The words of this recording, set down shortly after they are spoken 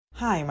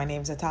Hi, my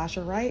name is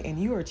Natasha Wright, and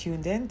you are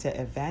tuned in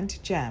to Event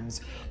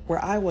Gems,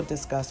 where I will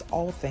discuss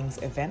all things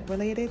event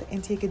related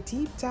and take a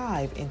deep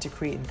dive into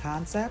creating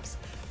concepts,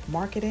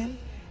 marketing,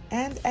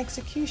 and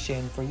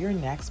execution for your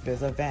next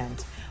biz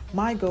event.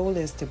 My goal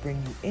is to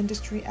bring you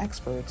industry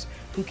experts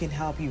who can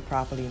help you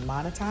properly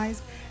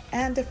monetize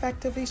and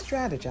effectively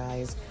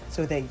strategize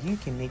so that you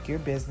can make your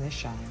business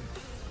shine.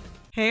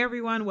 Hey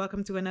everyone,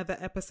 welcome to another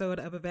episode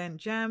of Event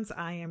Gems.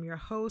 I am your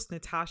host,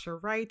 Natasha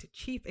Wright,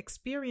 Chief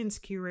Experience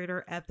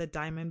Curator at the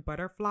Diamond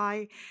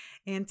Butterfly.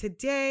 And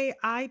today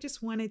I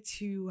just wanted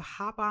to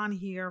hop on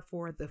here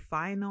for the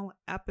final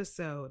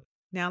episode.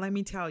 Now, let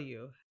me tell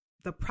you,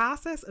 the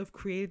process of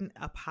creating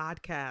a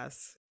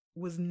podcast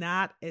was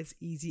not as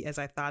easy as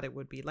I thought it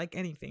would be. Like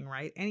anything,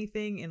 right?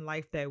 Anything in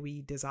life that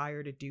we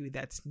desire to do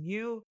that's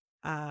new.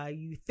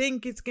 You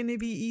think it's going to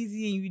be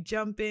easy and you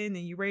jump in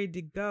and you're ready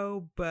to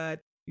go,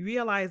 but you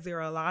realize there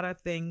are a lot of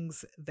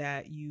things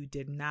that you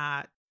did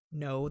not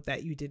know,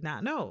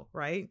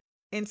 right?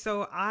 And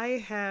so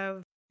I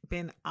have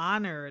been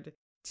honored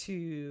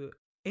to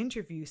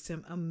interview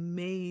some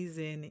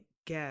amazing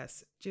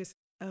guests, just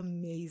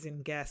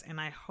amazing guests.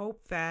 And I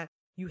hope that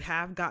you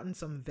have gotten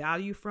some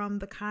value from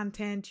the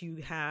content. You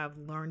have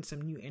learned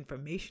some new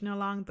information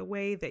along the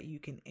way that you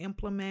can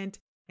implement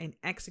and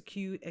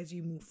execute as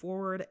you move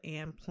forward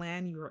and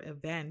plan your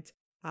event.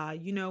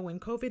 When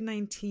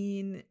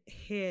COVID-19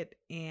 hit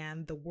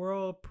and the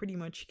world pretty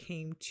much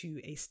came to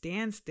a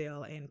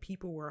standstill and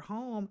people were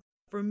home,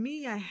 for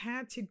me, I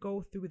had to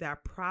go through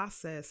that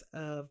process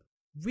of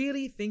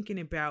really thinking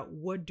about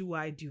what do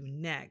I do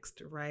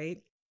next,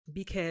 right?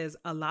 Because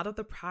a lot of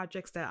the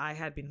projects that I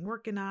had been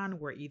working on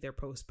were either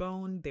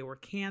postponed, they were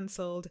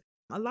canceled.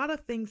 A lot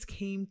of things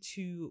came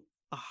to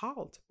a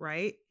halt,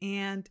 right?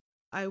 And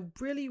I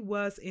really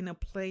was in a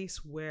place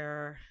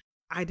where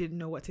I didn't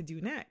know what to do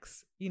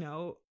next.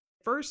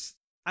 First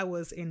I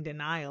was in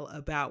denial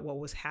about what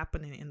was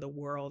happening in the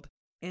world.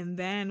 And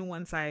then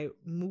once I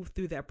moved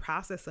through that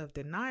process of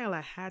denial,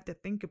 I had to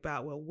think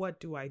about, well, what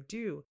do I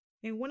do?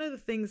 And one of the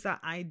things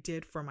that I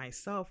did for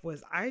myself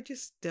was I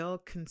just still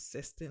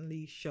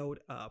consistently showed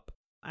up.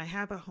 I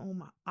have a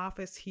home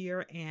office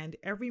here, and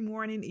every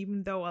morning,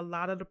 even though a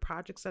lot of the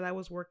projects that I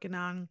was working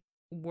on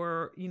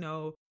were,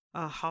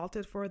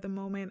 halted for the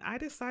moment, I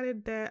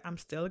decided that I'm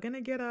still going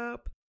to get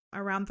up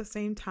around the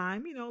same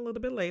time, a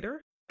little bit later,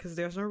 because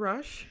there's no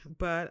rush,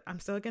 but I'm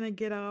still going to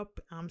get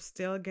up. I'm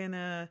still going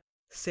to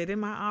sit in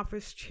my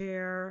office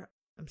chair.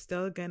 I'm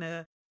still going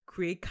to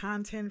create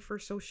content for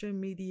social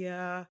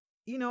media.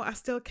 I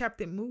still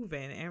kept it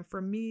moving. And for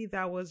me,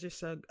 that was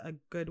just a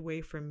good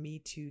way for me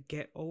to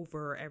get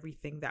over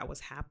everything that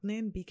was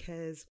happening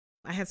because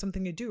I had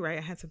something to do, right?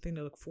 I had something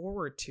to look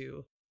forward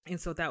to. And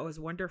so that was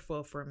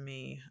wonderful for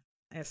me.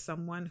 As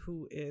someone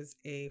who is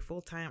a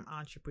full-time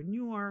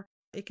entrepreneur,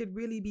 it could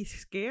really be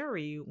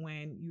scary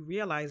when you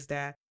realize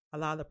that a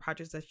lot of the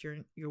projects that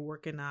you're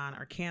working on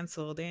are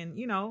canceled and,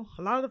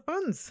 a lot of the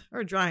funds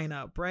are drying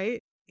up, right?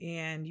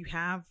 And you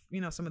have,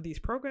 some of these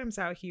programs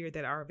out here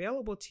that are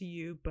available to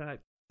you,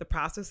 but the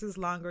process is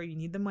longer. You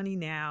need the money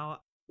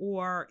now,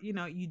 or,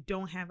 you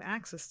don't have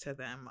access to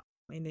them.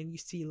 And then you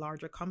see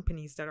larger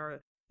companies that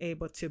are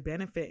able to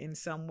benefit in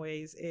some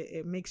ways.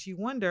 It makes you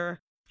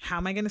wonder, how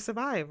am I going to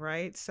survive,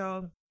 right?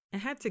 So I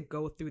had to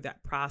go through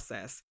that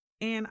process.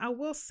 And I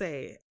will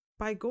say,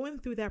 by going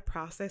through that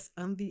process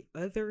on the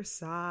other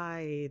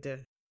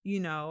side,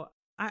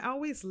 I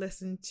always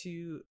listen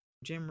to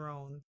Jim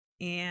Rohn.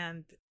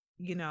 And,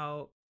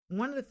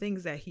 one of the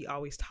things that he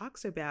always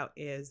talks about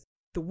is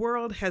the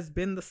world has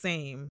been the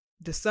same.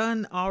 The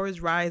sun always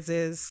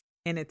rises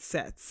and it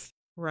sets,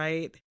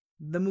 right?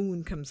 The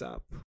moon comes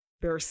up.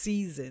 There are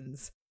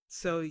seasons.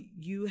 So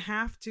you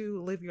have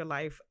to live your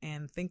life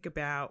and think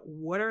about,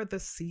 what are the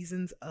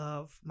seasons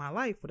of my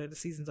life? What are the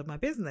seasons of my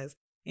business?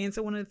 And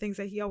so one of the things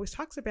that he always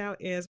talks about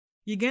is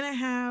you're going to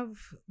have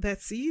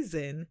that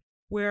season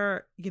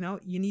where,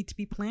 you need to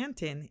be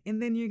planting.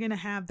 And then you're going to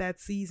have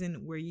that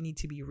season where you need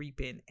to be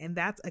reaping. And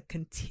that's a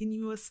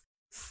continuous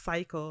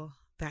cycle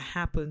that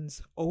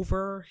happens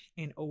over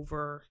and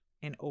over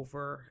and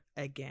over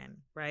again,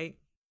 right?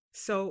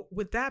 So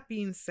with that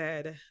being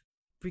said,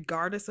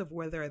 regardless of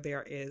whether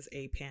there is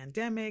a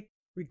pandemic,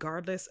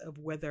 regardless of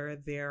whether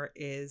there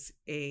is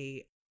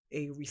a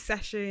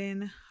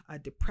recession, a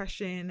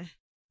depression,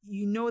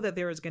 that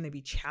there is going to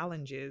be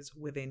challenges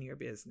within your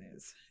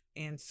business.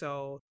 And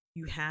so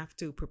you have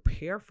to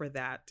prepare for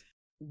that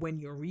when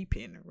you're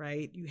reaping,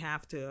 right? You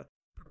have to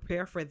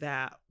prepare for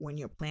that when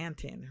you're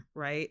planting,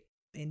 right?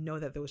 And know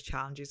that those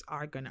challenges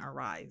are going to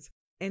arise.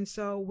 And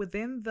so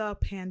within the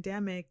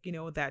pandemic,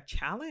 that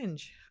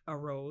challenge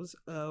arose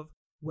of,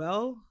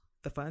 well,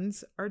 the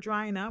funds are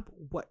drying up,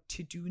 what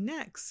to do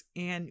next.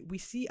 And we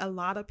see a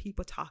lot of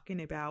people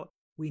talking about,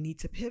 we need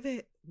to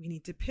pivot.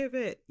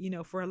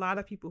 For a lot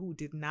of people who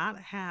did not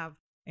have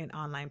an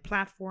online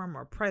platform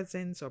or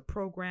presence or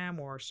program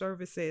or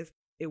services,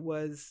 it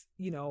was,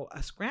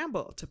 a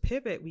scramble to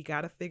pivot. We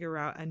got to figure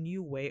out a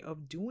new way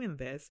of doing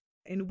this.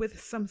 And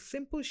with some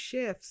simple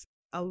shifts,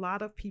 a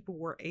lot of people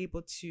were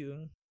able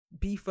to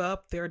beef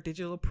up their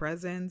digital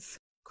presence,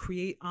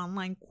 create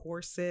online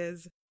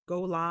courses,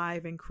 go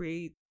live and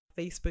create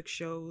Facebook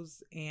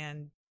shows,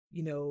 and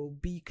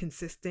be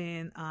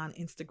consistent on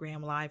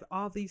Instagram Live.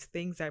 All these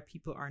things that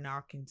people are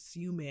now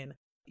consuming.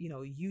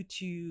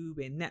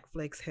 YouTube and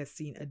Netflix has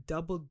seen a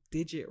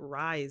double-digit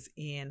rise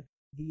in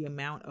the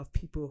amount of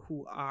people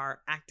who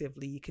are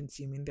actively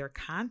consuming their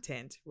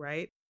content,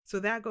 right? So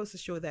that goes to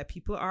show that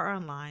people are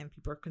online,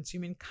 people are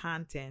consuming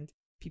content,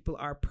 people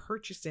are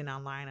purchasing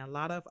online. A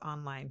lot of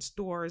online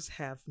stores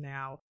have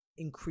now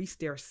increased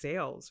their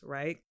sales,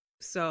 right?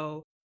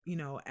 So,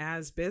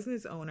 as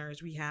business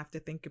owners, we have to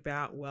think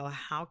about, well,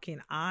 how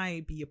can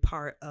I be a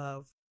part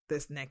of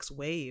this next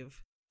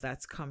wave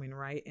that's coming,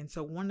 right? And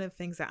so one of the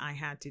things that I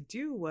had to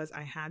do was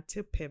I had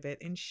to pivot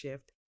and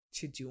shift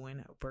to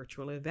doing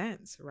virtual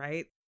events,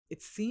 right?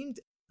 It seemed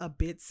a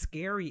bit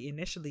scary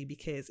initially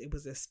because it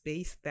was a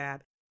space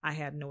that I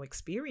had no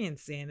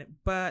experience in,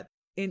 but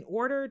in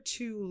order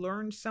to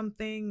learn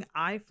something,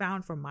 I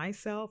found for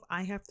myself,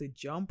 I have to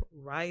jump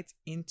right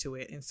into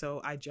it. And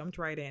so I jumped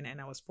right in, and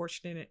I was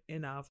fortunate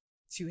enough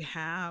to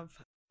have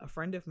a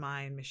friend of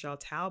mine, Michelle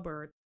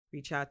Talbert,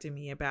 reach out to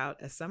me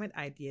about a summit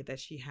idea that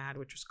she had,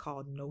 which was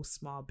called No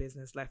Small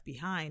Business Left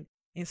Behind.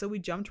 And so we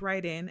jumped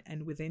right in,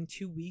 and within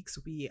 2 weeks,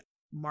 we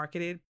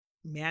marketed,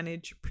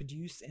 managed,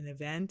 produced an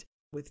event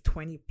with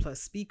 20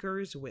 plus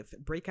speakers, with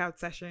breakout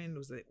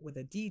sessions, with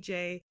a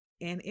DJ.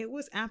 And it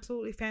was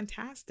absolutely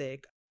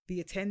fantastic.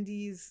 The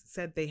attendees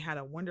said they had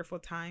a wonderful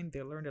time.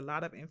 They learned a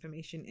lot of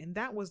information. And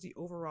that was the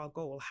overall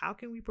goal. How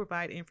can we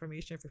provide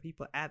information for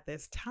people at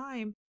this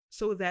time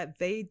so that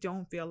they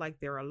don't feel like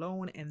they're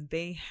alone and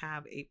they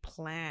have a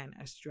plan,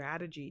 a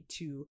strategy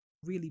to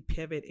really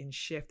pivot and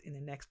shift in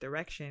the next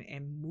direction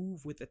and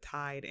move with the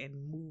tide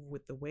and move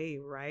with the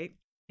wave, right?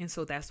 And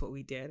so that's what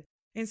we did.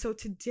 And so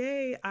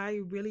today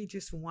I really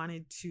just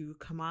wanted to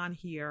come on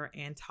here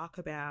and talk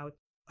about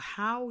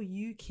how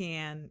you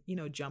can,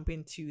 jump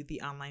into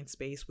the online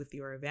space with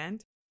your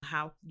event,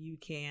 how you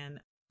can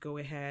go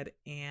ahead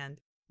and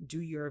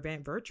do your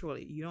event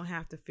virtually. You don't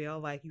have to feel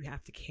like you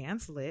have to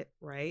cancel it,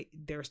 right?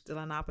 There's still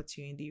an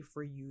opportunity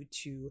for you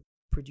to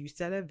produce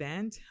that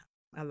event,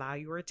 allow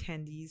your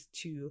attendees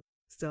to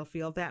still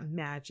feel that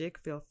magic,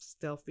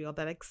 still feel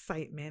that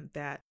excitement,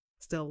 that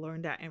still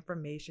learn that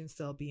information,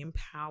 still be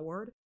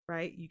empowered,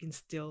 right? You can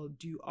still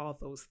do all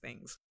those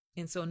things.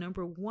 And so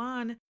number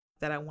one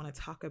that I want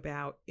to talk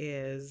about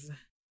is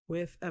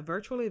with a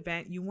virtual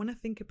event, you want to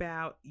think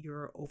about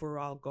your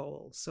overall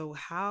goal. So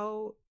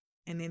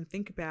and then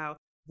think about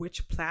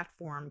which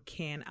platform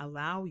can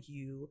allow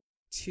you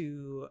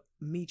to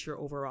meet your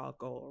overall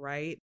goal,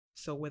 right?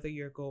 So whether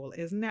your goal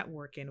is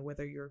networking,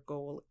 whether your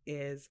goal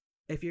is,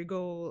 if your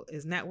goal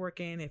is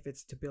networking, if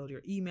it's to build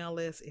your email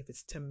list, if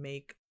it's to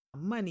make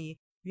money,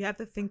 you have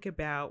to think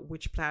about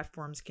which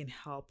platforms can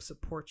help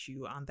support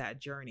you on that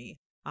journey.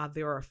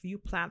 There are a few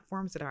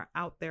platforms that are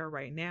out there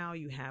right now.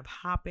 You have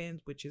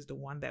Hopin, which is the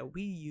one that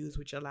we use,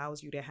 which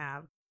allows you to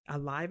have a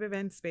live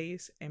event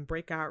space and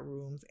breakout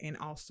rooms, and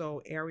also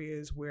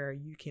areas where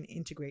you can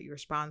integrate your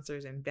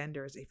sponsors and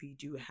vendors if you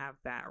do have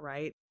that,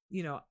 right?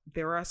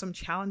 There are some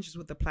challenges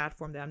with the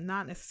platform that I'm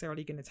not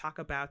necessarily going to talk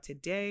about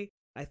today.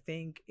 I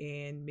think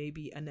in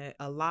maybe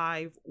a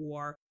live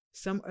or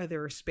some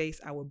other space,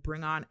 I will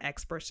bring on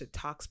experts to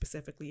talk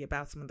specifically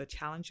about some of the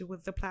challenges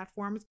with the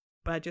platforms.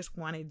 But I just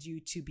wanted you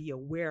to be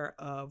aware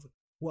of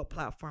what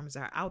platforms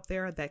are out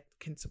there that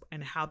can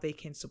and how they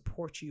can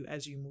support you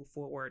as you move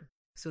forward.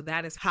 So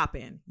that is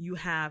Hopin. You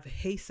have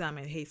Hey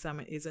Summit. Hey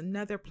Summit is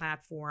another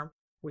platform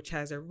which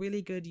has a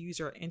really good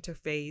user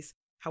interface.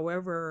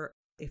 However,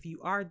 if you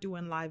are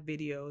doing live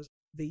videos,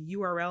 the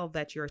URL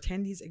that your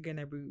attendees are going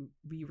to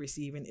be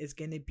receiving is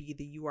going to be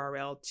the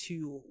URL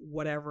to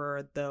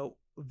whatever the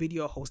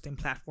video hosting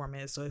platform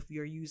is. So if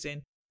you're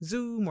using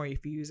Zoom or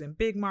if you're using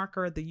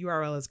BigMarker, the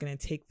URL is going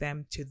to take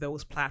them to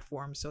those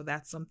platforms. So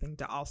that's something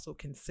to also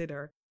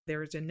consider.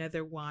 There's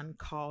another one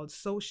called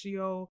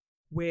Socio,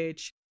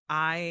 which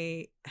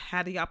I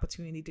had the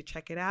opportunity to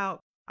check it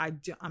out.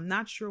 I'm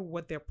not sure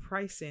what their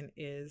pricing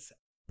is,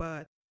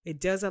 but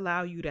it does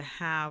allow you to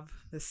have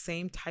the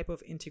same type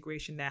of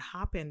integration that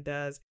Hopin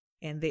does.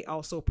 And they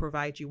also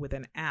provide you with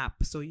an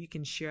app. So you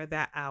can share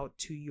that out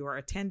to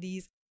your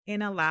attendees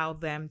and allow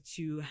them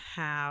to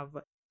have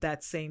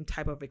that same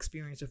type of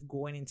experience of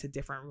going into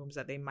different rooms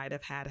that they might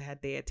have had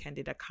they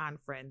attended a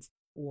conference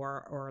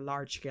or a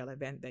large scale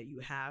event that you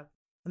have.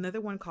 Another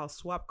one called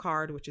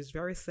Swapcard, which is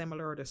very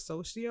similar to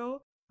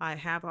Socio. I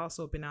have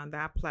also been on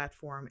that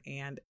platform,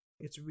 and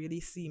it's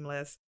really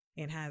seamless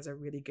and has a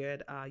really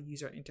good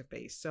user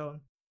interface.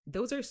 So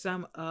those are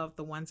some of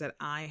the ones that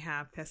I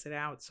have tested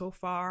out so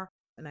far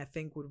and I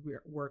think would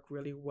work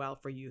really well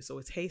for you. So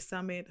it's Hey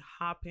Summit,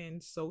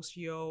 Hopin,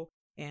 Socio,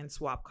 and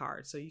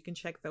Swapcard. So you can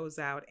check those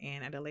out.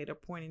 And at a later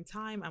point in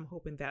time, I'm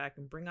hoping that I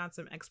can bring on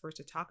some experts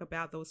to talk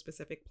about those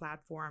specific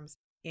platforms,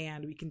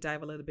 and we can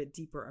dive a little bit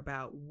deeper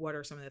about what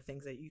are some of the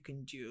things that you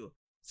can do.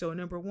 So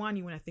number one,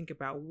 you want to think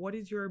about what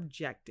is your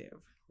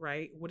objective,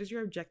 right? What is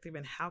your objective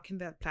and how can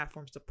that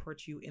platform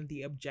support you in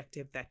the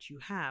objective that you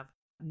have?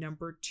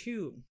 Number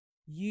 2,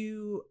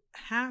 you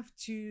have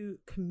to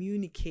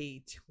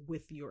communicate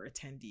with your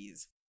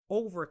attendees.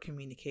 Over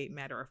communicate,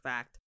 matter of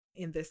fact,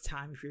 in this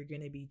time if you're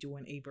going to be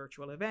doing a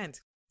virtual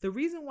event. The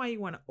reason why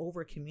you want to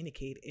over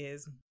communicate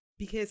is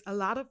because a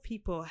lot of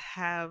people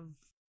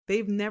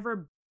they've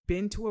never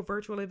been to a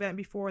virtual event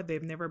before.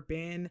 They've never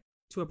been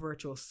to a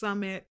virtual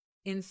summit.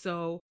 And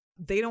so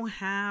they don't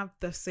have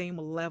the same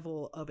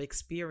level of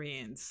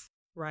experience,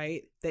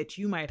 right, that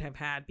you might have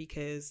had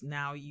because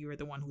now you're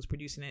the one who's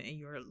producing it and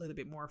you're a little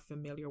bit more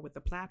familiar with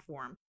the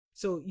platform.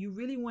 So you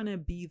really want to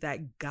be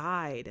that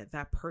guide,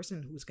 that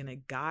person who's going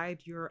to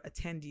guide your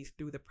attendees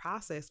through the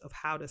process of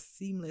how to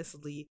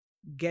seamlessly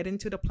get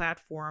into the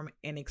platform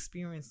and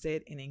experience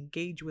it and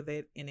engage with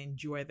it and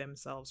enjoy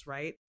themselves,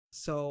 right?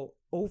 So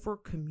over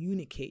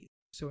communicate.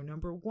 So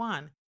number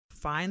 1,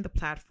 find the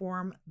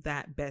platform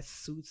that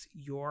best suits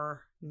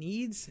your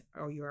needs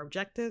or your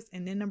objectives.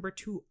 And then number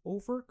 2,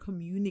 over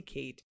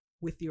communicate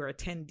with your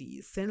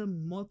attendees. Send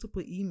them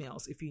multiple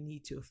emails if you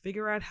need to.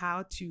 Figure out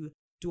how to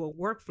do a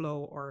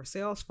workflow or a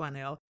sales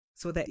funnel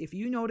so that if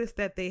you notice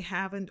that they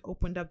haven't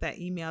opened up that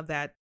email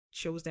that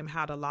shows them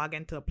how to log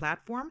into a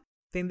platform,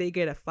 then they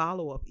get a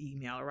follow-up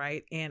email,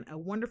 right? And a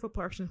wonderful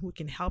person who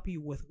can help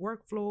you with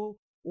workflow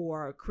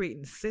or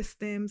creating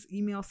systems,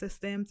 email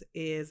systems,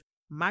 is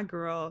my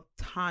girl,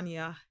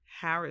 Tanya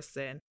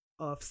Harrison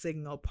of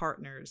Signal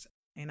Partners.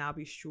 And I'll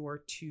be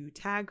sure to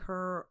tag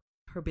her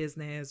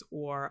business,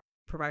 or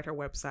provide her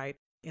website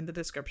in the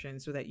description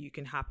so that you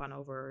can hop on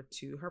over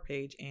to her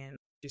page and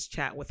just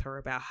chat with her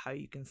about how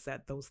you can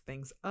set those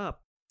things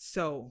up.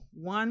 So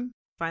 1,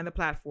 find the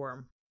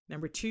platform.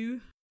 Number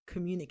 2,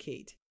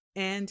 communicate.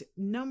 And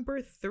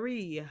number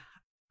 3,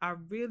 I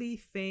really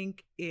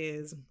think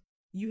is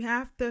you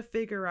have to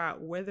figure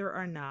out whether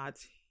or not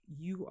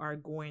you are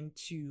going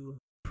to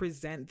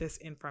present this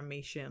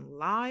information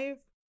live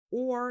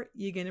or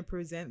you're going to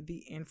present the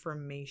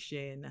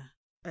information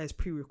as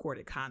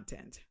pre-recorded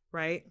content,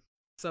 right?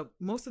 So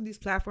most of these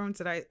platforms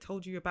that I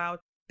told you about,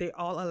 they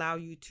all allow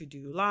you to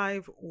do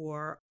live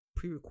or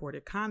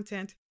pre-recorded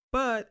content.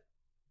 But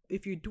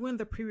if you're doing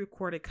the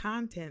pre-recorded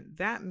content,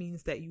 that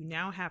means that you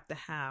now have to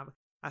have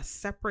a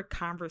separate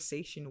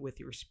conversation with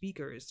your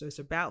speakers. So it's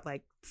about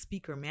like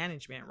speaker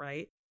management,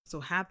 right? So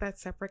have that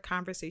separate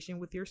conversation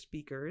with your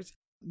speakers.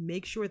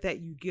 Make sure that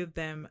you give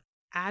them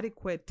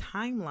adequate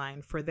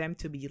timeline for them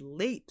to be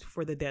late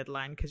for the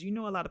deadline, because you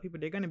know a lot of people,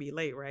 they're going to be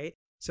late, right?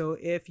 So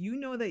if you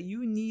know that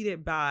you need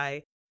it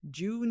by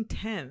June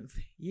 10th,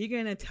 you're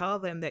going to tell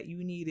them that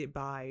you need it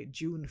by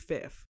June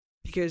 5th,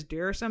 because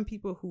there are some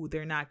people who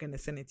they're not going to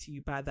send it to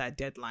you by that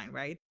deadline,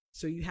 right?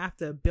 So you have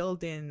to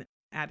build in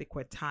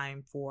adequate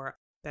time for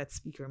that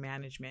speaker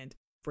management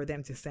for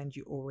them to send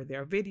you over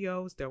their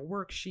videos, their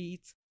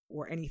worksheets,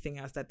 or anything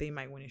else that they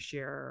might want to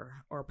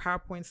share, or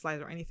PowerPoint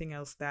slides, or anything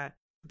else that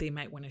they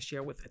might want to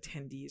share with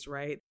attendees,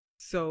 right?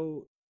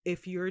 So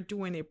if you're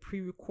doing it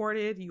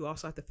pre-recorded, you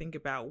also have to think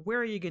about where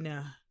are you going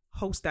to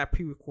host that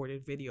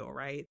pre-recorded video,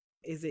 right?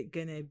 Is it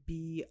going to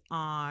be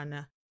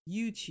on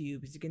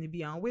YouTube? Is it going to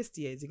be on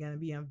Wistia? Is it going to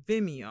be on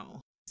Vimeo?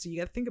 So you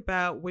got to think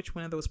about which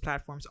one of those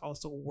platforms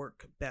also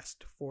work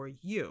best for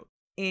you.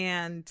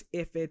 And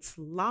if it's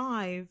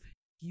live,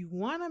 you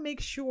want to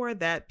make sure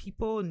that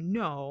people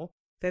know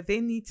that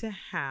they need to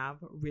have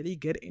really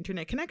good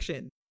internet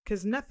connection,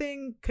 because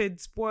nothing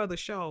could spoil the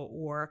show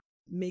or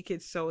make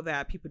it so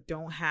that people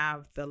don't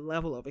have the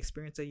level of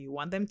experience that you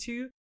want them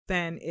to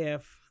than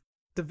if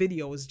the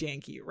video is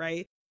janky,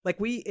 right? Like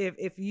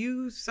if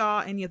you saw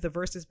any of the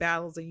versus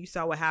battles and you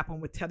saw what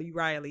happened with Teddy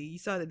Riley, you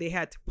saw that they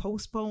had to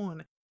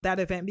postpone that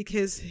event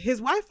because his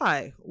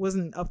Wi-Fi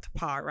wasn't up to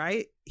par,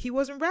 right? He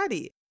wasn't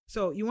ready.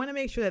 So you want to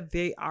make sure that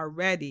they are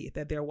ready,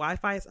 that their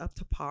Wi-Fi is up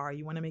to par.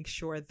 You want to make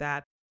sure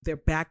that their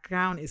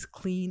background is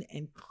clean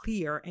and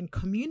clear, and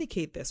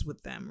communicate this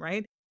with them,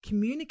 right?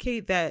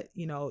 Communicate that,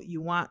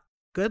 you want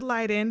good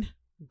lighting,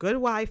 good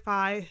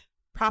Wi-Fi,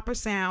 proper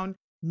sound,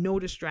 no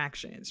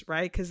distractions,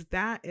 right? Because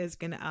that is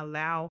going to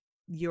allow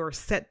your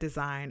set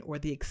design or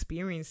the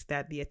experience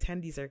that the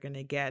attendees are going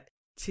to get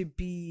to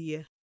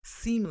be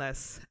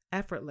seamless,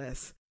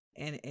 effortless,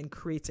 and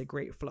creates a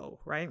great flow,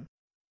 right?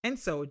 And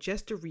so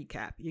just to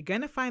recap, you're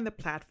going to find the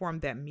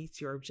platform that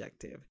meets your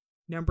objective.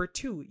 Number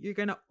 2, you're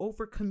going to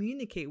over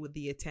communicate with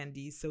the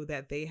attendees so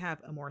that they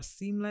have a more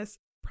seamless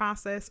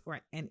process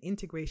or an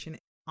integration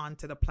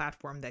onto the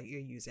platform that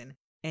you're using.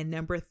 And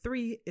number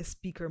 3 is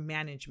speaker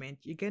management.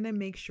 You're going to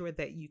make sure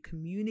that you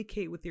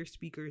communicate with your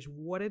speakers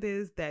what it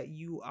is that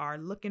you are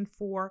looking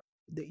for,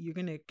 that you're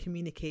going to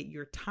communicate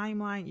your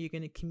timeline. You're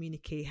going to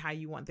communicate how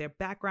you want their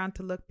background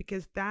to look,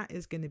 because that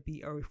is going to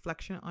be a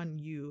reflection on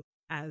you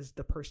as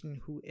the person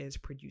who is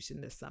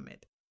producing the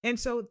summit. And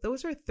so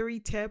those are 3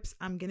 tips.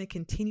 I'm going to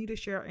continue to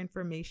share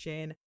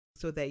information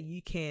so that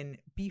you can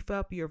beef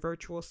up your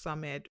virtual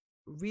summit,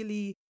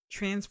 really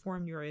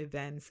transform your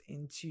events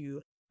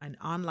into an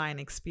online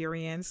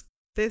experience.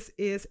 This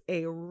is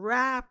a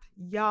wrap,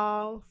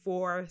 y'all,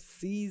 for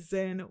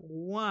season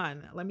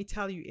 1. Let me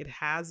tell you, it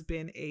has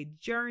been a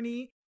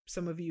journey.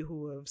 some of you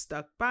who have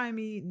stuck by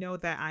me know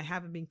that I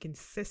haven't been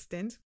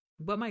consistent,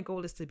 but my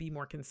goal is to be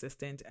more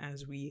consistent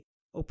as we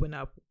open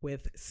up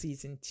with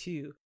season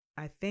 2.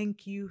 I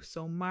thank you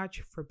so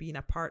much for being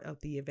a part of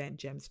the Event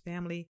Gems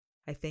family.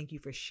 I thank you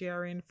for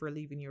sharing, for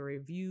leaving your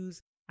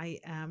reviews. I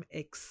am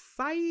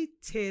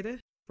excited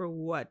for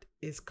what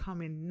is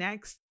coming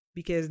next,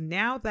 because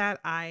now that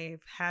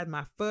I've had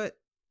my foot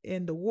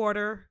in the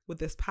water with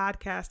this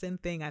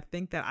podcasting thing, I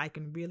think that I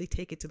can really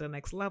take it to the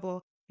next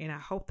level. And I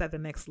hope that the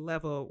next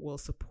level will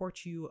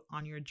support you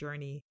on your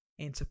journey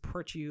and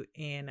support you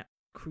in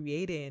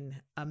creating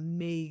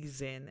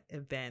amazing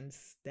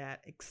events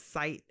that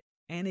excite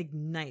and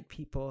ignite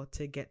people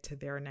to get to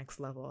their next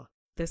level.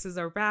 This is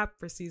a wrap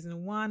for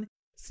season 1.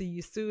 See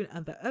you soon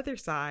on the other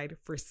side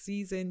for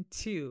season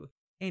 2.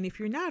 And if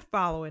you're not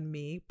following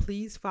me,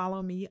 please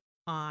follow me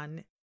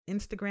on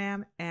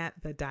Instagram at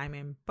The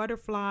Diamond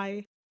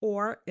Butterfly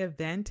or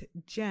Event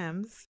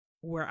Gems,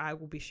 where I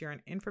will be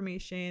sharing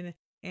information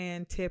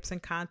and tips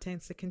and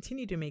contents to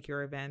continue to make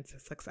your events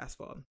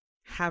successful.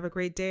 Have a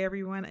great day,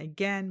 everyone.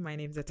 Again, my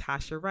name is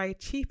Atasha Wright,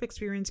 Chief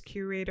Experience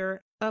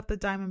Curator of The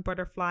Diamond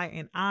Butterfly,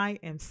 and I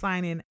am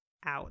signing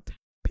out.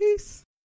 Peace.